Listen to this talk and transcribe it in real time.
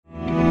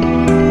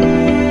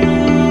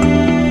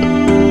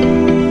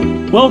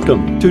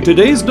Welcome to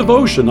today's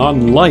devotion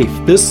on life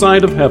this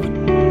side of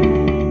heaven.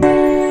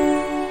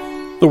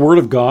 The Word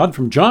of God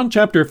from John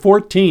chapter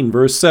 14,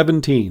 verse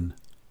 17.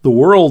 The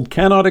world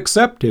cannot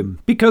accept him,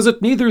 because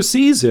it neither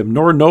sees him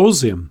nor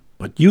knows him.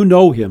 But you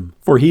know him,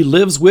 for he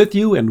lives with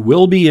you and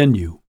will be in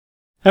you.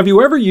 Have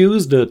you ever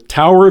used a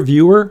tower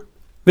viewer?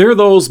 They're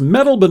those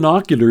metal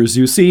binoculars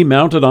you see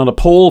mounted on a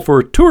pole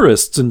for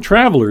tourists and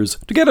travelers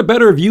to get a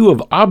better view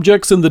of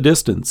objects in the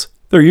distance.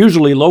 They're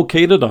usually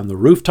located on the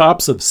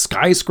rooftops of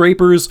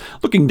skyscrapers,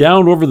 looking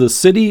down over the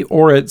city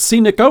or at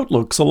scenic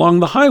outlooks along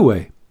the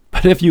highway.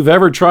 But if you've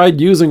ever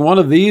tried using one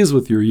of these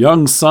with your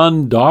young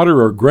son,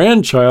 daughter, or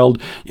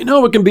grandchild, you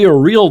know it can be a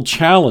real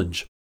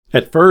challenge.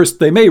 At first,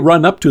 they may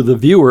run up to the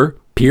viewer,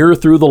 peer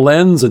through the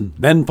lens, and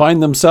then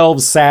find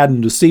themselves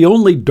saddened to see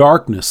only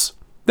darkness.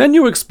 Then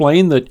you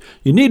explain that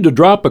you need to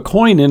drop a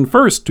coin in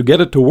first to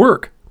get it to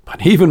work.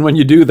 But even when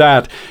you do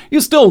that, you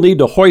still need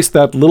to hoist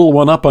that little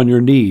one up on your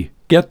knee.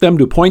 Get them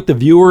to point the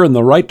viewer in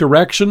the right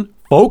direction,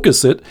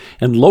 focus it,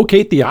 and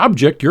locate the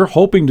object you're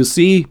hoping to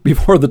see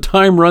before the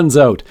time runs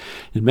out.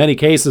 In many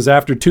cases,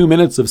 after 2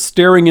 minutes of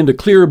staring into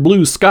clear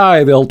blue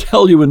sky, they'll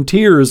tell you in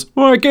tears,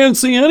 "Oh, I can't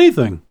see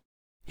anything."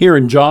 Here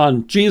in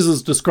John,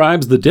 Jesus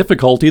describes the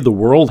difficulty the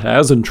world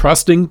has in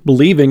trusting,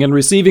 believing, and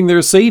receiving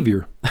their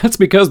Savior. That's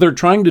because they're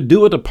trying to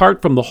do it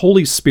apart from the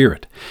Holy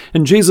Spirit.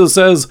 And Jesus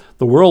says,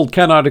 the world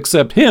cannot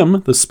accept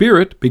Him, the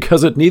Spirit,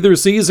 because it neither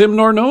sees Him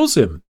nor knows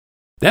Him.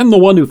 Then the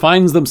one who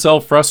finds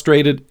themselves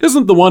frustrated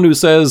isn't the one who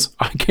says,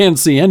 "I can't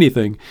see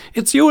anything."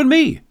 It's you and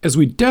me, as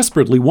we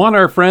desperately want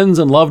our friends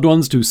and loved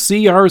ones to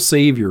see our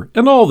Savior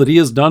and all that He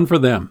has done for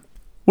them.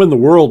 When the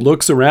world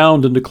looks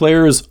around and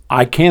declares,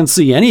 "I can't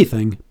see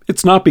anything,"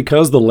 it's not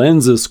because the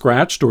lens is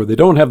scratched or they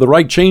don't have the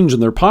right change in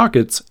their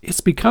pockets.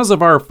 It's because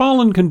of our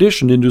fallen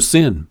condition into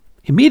sin.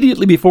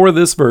 Immediately before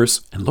this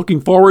verse, and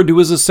looking forward to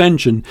His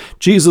ascension,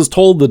 Jesus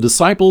told the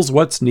disciples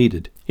what's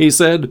needed. He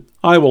said,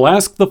 "I will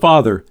ask the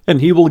Father,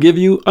 and He will give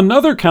you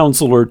another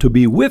counselor to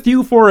be with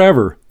you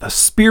forever, the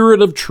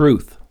Spirit of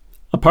truth."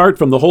 Apart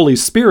from the Holy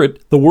Spirit,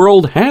 the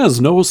world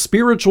has no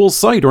spiritual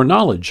sight or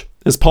knowledge.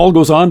 As Paul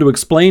goes on to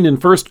explain in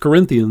 1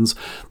 Corinthians,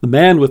 the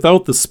man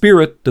without the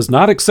Spirit does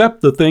not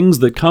accept the things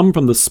that come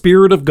from the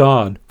Spirit of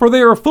God, for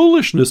they are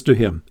foolishness to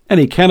him, and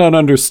he cannot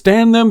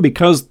understand them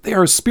because they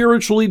are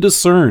spiritually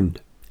discerned.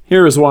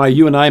 Here is why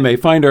you and I may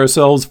find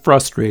ourselves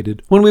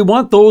frustrated when we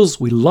want those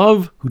we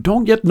love who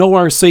don't yet know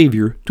our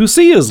Savior to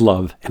see His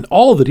love and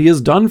all that He has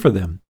done for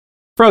them.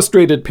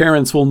 Frustrated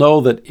parents will know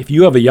that if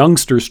you have a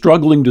youngster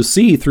struggling to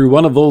see through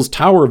one of those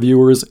tower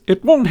viewers,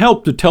 it won't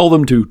help to tell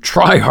them to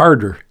try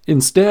harder.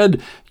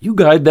 Instead, you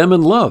guide them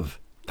in love.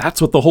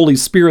 That's what the Holy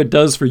Spirit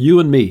does for you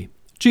and me.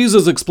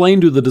 Jesus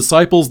explained to the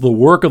disciples the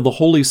work of the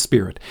Holy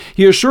Spirit.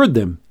 He assured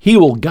them He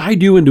will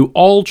guide you into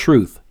all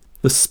truth.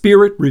 The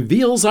Spirit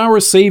reveals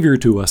our Savior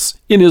to us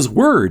in His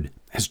Word.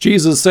 As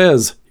Jesus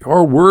says,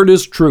 "Your Word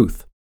is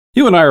truth."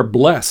 You and I are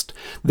blessed.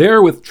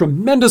 There, with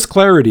tremendous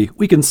clarity,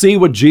 we can see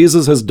what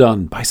Jesus has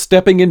done by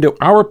stepping into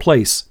our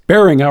place,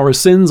 bearing our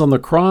sins on the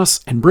cross,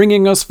 and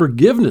bringing us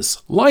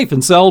forgiveness, life,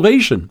 and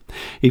salvation.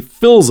 He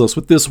fills us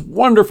with this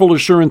wonderful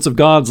assurance of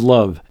God's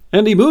love,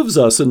 and He moves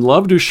us in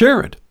love to share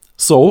it.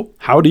 So,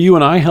 how do you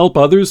and I help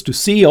others to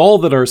see all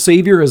that our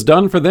Savior has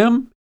done for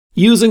them?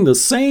 Using the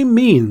same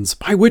means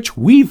by which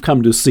we've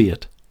come to see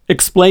it.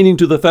 Explaining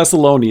to the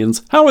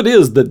Thessalonians how it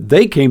is that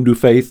they came to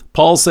faith,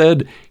 Paul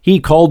said, "He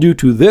called you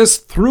to this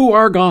through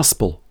our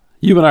gospel."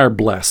 You and I are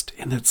blessed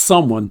in that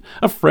someone,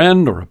 a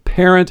friend or a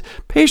parent,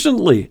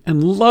 patiently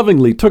and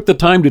lovingly took the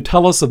time to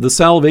tell us of the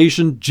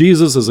salvation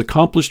Jesus has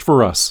accomplished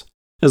for us.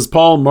 As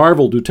Paul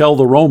marveled to tell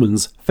the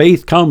Romans,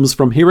 faith comes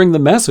from hearing the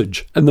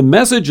message, and the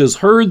message is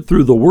heard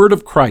through the word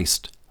of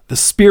Christ. The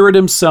Spirit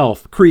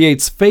Himself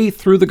creates faith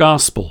through the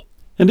gospel.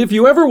 And if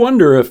you ever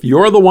wonder if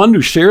you're the one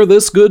to share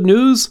this good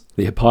news,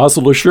 the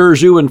apostle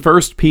assures you in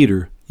 1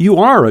 Peter, you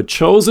are a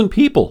chosen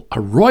people, a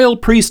royal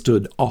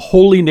priesthood, a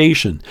holy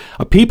nation,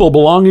 a people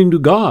belonging to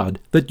God,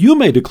 that you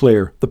may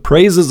declare the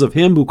praises of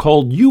Him who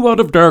called you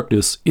out of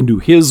darkness into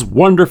His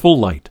wonderful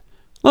light.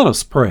 Let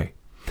us pray.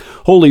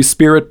 Holy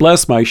Spirit,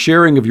 bless my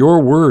sharing of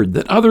Your word,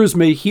 that others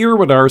may hear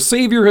what our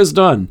Savior has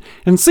done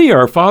and see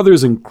our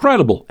Father's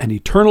incredible and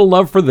eternal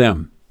love for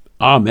them.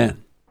 Amen.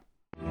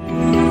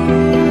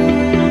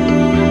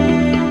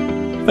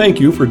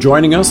 Thank you for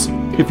joining us.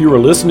 If you are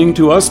listening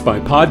to us by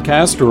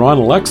podcast or on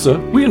Alexa,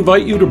 we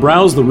invite you to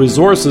browse the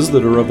resources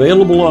that are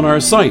available on our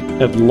site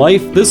at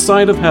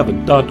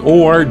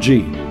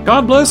lifethissideofheaven.org.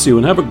 God bless you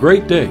and have a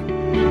great day.